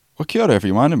Well, kia ora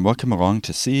everyone, and welcome along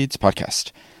to Seeds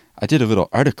Podcast. I did a little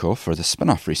article for the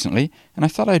spin-off recently, and I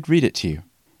thought I'd read it to you.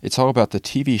 It's all about the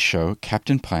TV show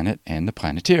Captain Planet and the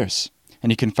Planeteers,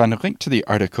 and you can find a link to the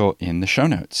article in the show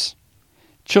notes.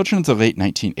 Children of the late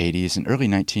 1980s and early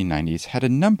 1990s had a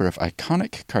number of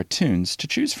iconic cartoons to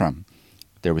choose from.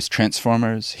 There was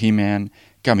Transformers, He-Man,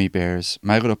 Gummy Bears,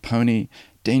 My Little Pony,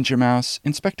 Danger Mouse,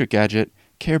 Inspector Gadget,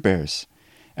 Care Bears.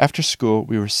 After school,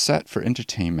 we were set for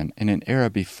entertainment in an era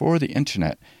before the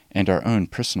internet and our own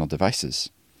personal devices.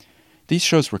 These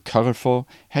shows were colorful,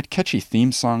 had catchy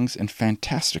theme songs, and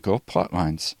fantastical plot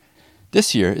lines.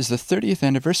 This year is the 30th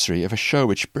anniversary of a show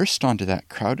which burst onto that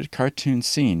crowded cartoon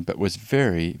scene but was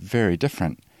very, very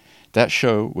different. That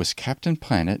show was Captain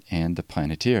Planet and the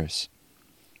Planeteers.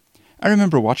 I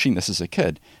remember watching this as a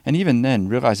kid, and even then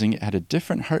realizing it had a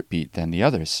different heartbeat than the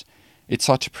others. It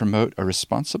sought to promote a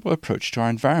responsible approach to our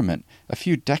environment, a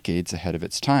few decades ahead of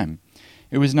its time.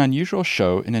 It was an unusual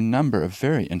show in a number of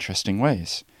very interesting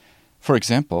ways. For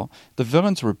example, the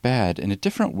villains were bad in a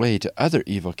different way to other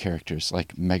evil characters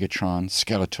like Megatron,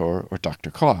 Skeletor, or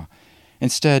Dr. Claw.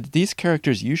 Instead, these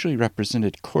characters usually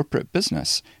represented corporate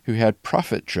business who had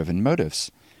profit-driven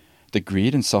motives. The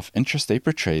greed and self-interest they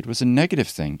portrayed was a negative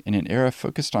thing in an era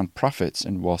focused on profits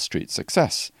and Wall Street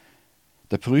success.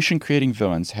 The pollution-creating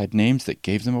villains had names that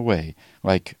gave them away,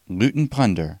 like Loot and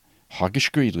Plunder, Hoggish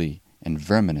Greedly, and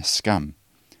Verminous Scum.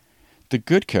 The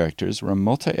good characters were a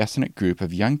multi-ethnic group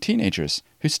of young teenagers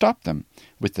who stopped them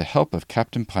with the help of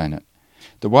Captain Planet.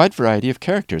 The wide variety of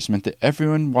characters meant that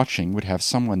everyone watching would have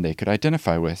someone they could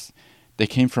identify with. They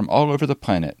came from all over the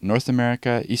planet, North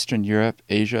America, Eastern Europe,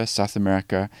 Asia, South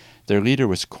America. Their leader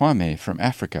was Kwame from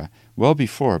Africa, well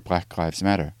before Black Lives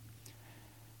Matter.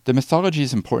 The mythology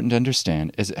is important to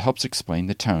understand as it helps explain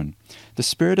the tone. The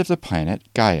spirit of the planet,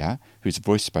 Gaia, who's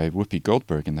voiced by Whoopi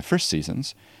Goldberg in the first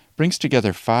seasons, brings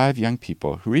together 5 young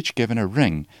people who are each given a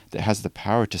ring that has the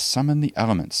power to summon the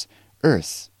elements: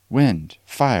 earth, wind,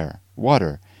 fire,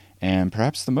 water, and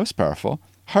perhaps the most powerful,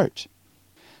 heart.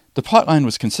 The plotline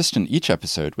was consistent each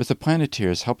episode, with the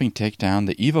Planeteers helping take down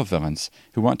the evil villains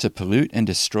who want to pollute and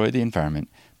destroy the environment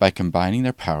by combining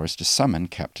their powers to summon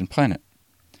Captain Planet.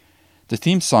 The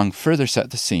theme song further set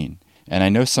the scene, and I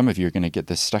know some of you are going to get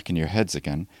this stuck in your heads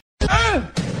again.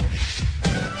 Wind,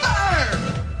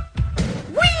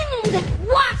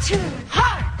 water,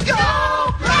 heart,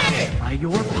 go planet! By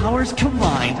your powers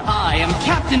combined, I am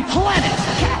Captain Planet!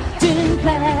 Captain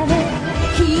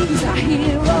Planet, he's our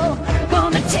hero.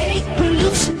 Gonna take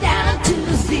pollution down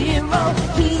to zero.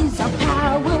 He's our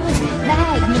powers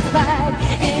magnified,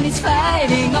 and he's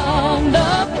fighting on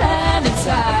the planet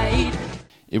side.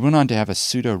 It went on to have a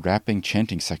pseudo-rapping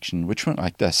chanting section which went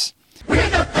like this. We're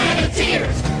the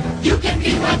Planeteers, you can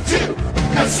be one too,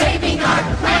 'cause saving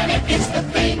our planet is the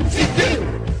thing to do.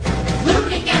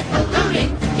 Looting and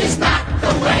polluting is not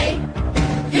the way.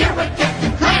 Hear what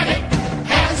Captain Planet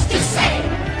has to say.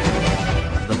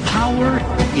 The power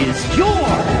is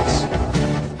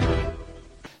yours!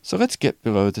 So let's get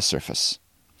below the surface.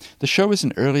 The show is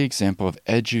an early example of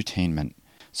edutainment.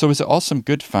 So is it all some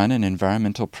good fun and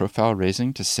environmental profile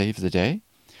raising to save the day?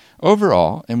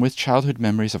 Overall, and with childhood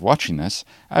memories of watching this,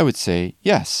 I would say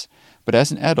yes. But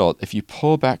as an adult, if you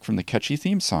pull back from the catchy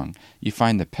theme song, you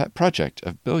find the pet project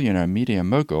of billionaire media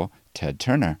mogul Ted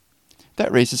Turner.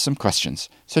 That raises some questions,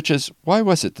 such as why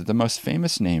was it that the most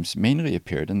famous names mainly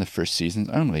appeared in the first seasons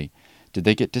only? Did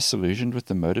they get disillusioned with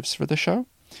the motives for the show?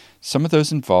 Some of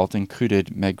those involved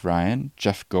included Meg Ryan,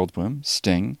 Jeff Goldblum,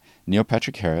 Sting, Neil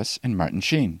Patrick Harris, and Martin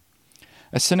Sheen.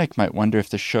 A cynic might wonder if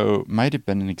the show might have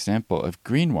been an example of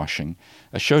greenwashing,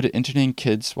 a show to entertain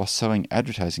kids while selling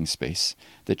advertising space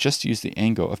that just used the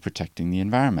angle of protecting the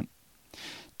environment.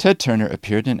 Ted Turner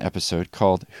appeared in an episode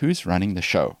called Who's Running the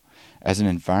Show? As an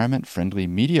environment-friendly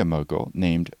media mogul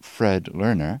named Fred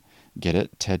Lerner. Get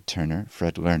it? Ted Turner,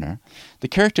 Fred Lerner. The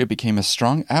character became a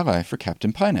strong ally for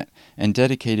Captain Planet and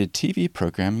dedicated TV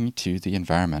programming to the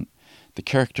environment. The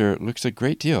character looks a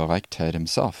great deal like Ted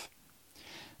himself.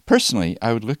 Personally,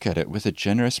 I would look at it with a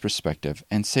generous perspective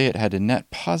and say it had a net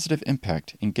positive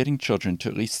impact in getting children to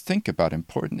at least think about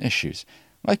important issues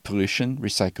like pollution,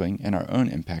 recycling, and our own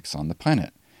impacts on the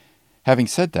planet. Having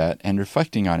said that, and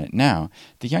reflecting on it now,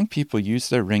 the young people use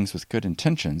their rings with good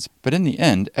intentions, but in the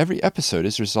end, every episode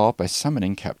is resolved by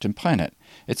summoning Captain Planet.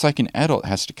 It's like an adult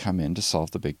has to come in to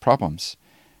solve the big problems.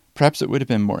 Perhaps it would have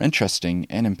been more interesting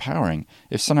and empowering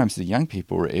if sometimes the young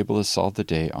people were able to solve the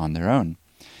day on their own.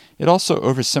 It also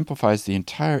oversimplifies the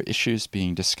entire issues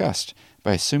being discussed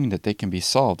by assuming that they can be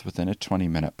solved within a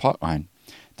 20-minute plotline.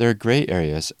 There are gray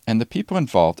areas, and the people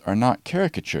involved are not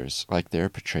caricatures like they are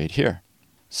portrayed here.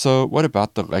 So what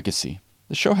about the legacy?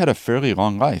 The show had a fairly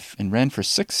long life and ran for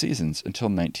 6 seasons until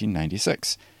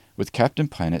 1996, with Captain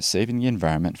Planet saving the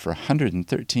environment for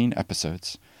 113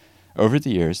 episodes. Over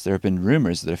the years, there have been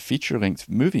rumors that a feature-length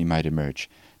movie might emerge,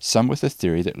 some with a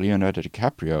theory that Leonardo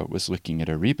DiCaprio was looking at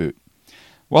a reboot.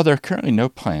 While there are currently no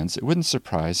plans, it wouldn't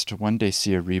surprise to one day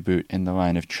see a reboot in the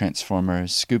line of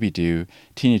Transformers, Scooby-Doo,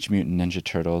 Teenage Mutant Ninja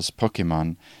Turtles,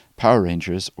 Pokémon, Power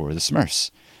Rangers, or the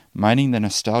Smurfs. Mining the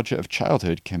nostalgia of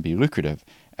childhood can be lucrative,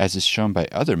 as is shown by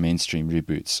other mainstream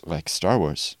reboots like Star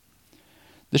Wars.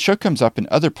 The show comes up in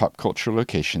other pop culture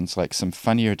locations like some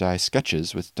Funny or Die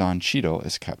sketches with Don Cheadle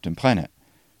as Captain Planet.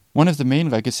 One of the main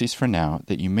legacies for now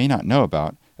that you may not know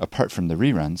about, apart from the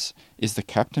reruns, is the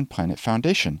Captain Planet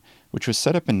Foundation, which was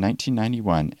set up in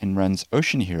 1991 and runs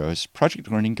Ocean Heroes, Project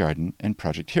Learning Garden, and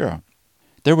Project Hero.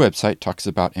 Their website talks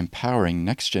about empowering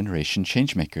next-generation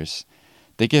changemakers.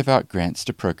 They give out grants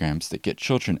to programs that get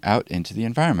children out into the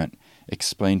environment,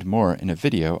 explained more in a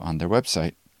video on their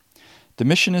website. The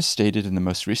mission is stated in the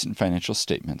most recent financial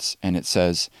statements, and it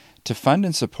says, to fund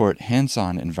and support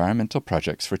hands-on environmental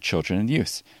projects for children and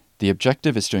youth. The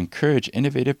objective is to encourage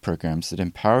innovative programs that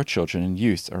empower children and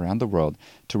youth around the world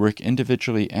to work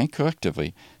individually and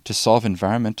collectively to solve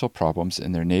environmental problems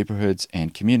in their neighborhoods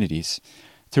and communities.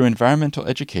 Through environmental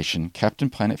education, Captain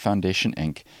Planet Foundation,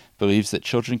 Inc. believes that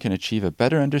children can achieve a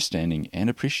better understanding and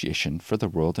appreciation for the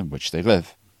world in which they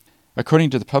live. According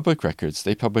to the public records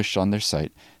they published on their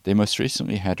site, they most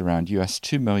recently had around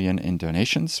 $2 million in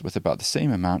donations, with about the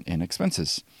same amount in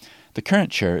expenses. The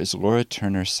current chair is Laura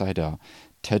Turner Seidel,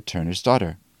 Ted Turner's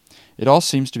daughter. It all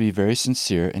seems to be very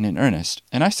sincere and in earnest,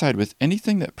 and I side with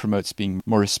anything that promotes being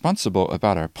more responsible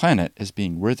about our planet as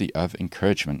being worthy of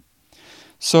encouragement.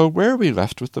 So where are we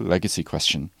left with the legacy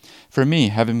question? For me,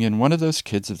 having been one of those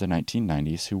kids of the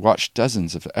 1990s who watched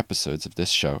dozens of episodes of this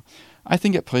show, I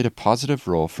think it played a positive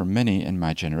role for many in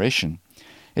my generation.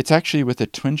 It's actually with a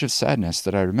twinge of sadness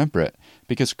that I remember it,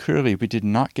 because clearly we did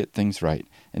not get things right,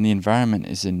 and the environment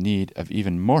is in need of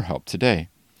even more help today.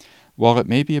 While it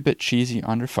may be a bit cheesy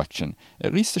on reflection,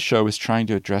 at least the show is trying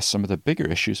to address some of the bigger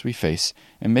issues we face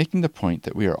and making the point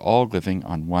that we are all living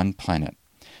on one planet.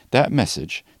 That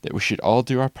message, that we should all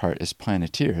do our part as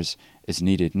Planeteers, is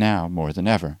needed now more than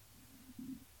ever.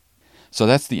 So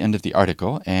that's the end of the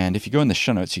article, and if you go in the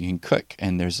show notes, you can click,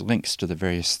 and there's links to the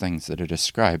various things that are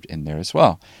described in there as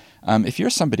well. If you're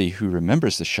somebody who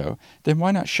remembers the show, then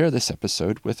why not share this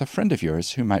episode with a friend of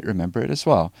yours who might remember it as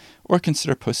well, or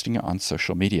consider posting it on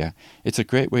social media. It's a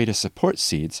great way to support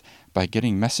Seeds by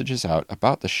getting messages out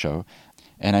about the show.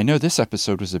 And I know this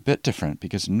episode was a bit different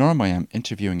because normally I'm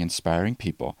interviewing inspiring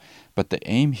people, but the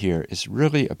aim here is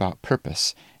really about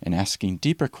purpose and asking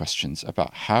deeper questions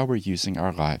about how we're using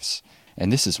our lives.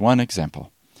 And this is one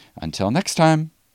example. Until next time!